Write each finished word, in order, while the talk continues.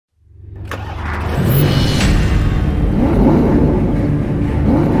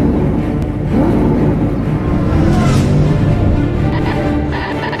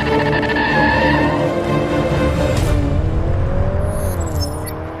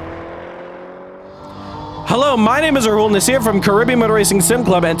Hello, my name is Rahul Nasir from Caribbean Motor Racing Sim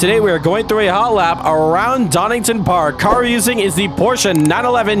Club, and today we are going through a hot lap around Donington Park. Car we're using is the Porsche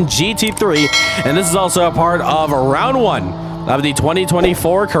 911 GT3, and this is also a part of round 1 of the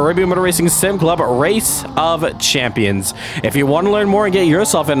 2024 Caribbean Motor Racing Sim Club Race of Champions. If you want to learn more and get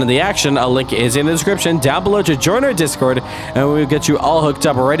yourself into the action, a link is in the description down below to join our Discord, and we'll get you all hooked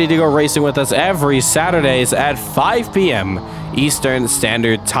up, ready to go racing with us every Saturdays at 5 p.m. Eastern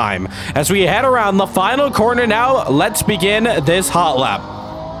Standard Time. As we head around the final corner now, let's begin this hot lap.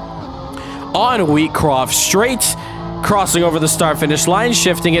 On Wheatcroft Straight, crossing over the start-finish line,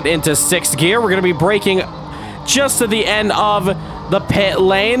 shifting it into 6th gear. We're going to be braking just to the end of the pit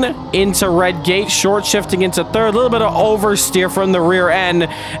lane into Red Gate, short shifting into 3rd, a little bit of oversteer from the rear end.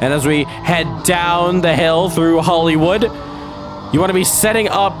 And as we head down the hill through Hollywood, you want to be setting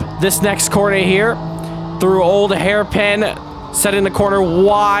up this next corner here through Old Hairpin, setting the corner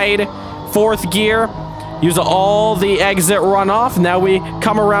wide, 4th gear. Use all the exit runoff. Now we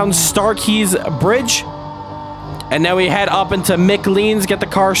come around Starkeys Bridge. And now we head up into McLean's, get the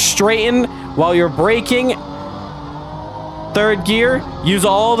car straightened while you're braking. 3rd gear, use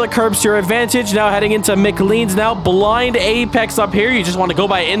all the curbs to your advantage. Now heading into McLean's now. Blind apex up here. You just want to go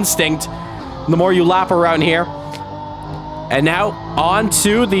by instinct the more you lap around here. And now on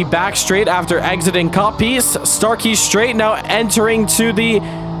to the back straight after exiting Cup Piece. Starkey Straight now entering to the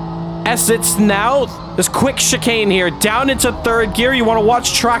exits now. This quick chicane here down into 3rd gear. You want to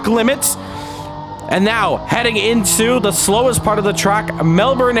watch track limits. And now heading into the slowest part of the track,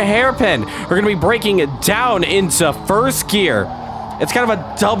 Melbourne Hairpin. We're going to be braking down into 1st gear. It's kind of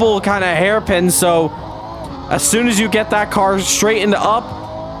a double kind of hairpin, so as soon as you get that car straightened up,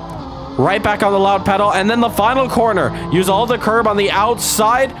 right back on the loud pedal. And then the final corner, use all the curb on the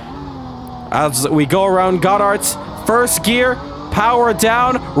outside as we go around Goddard's 1st gear, power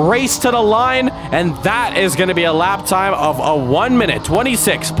down, race to the line, and that is going to be a lap time of a 1 minute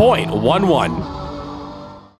 26.11.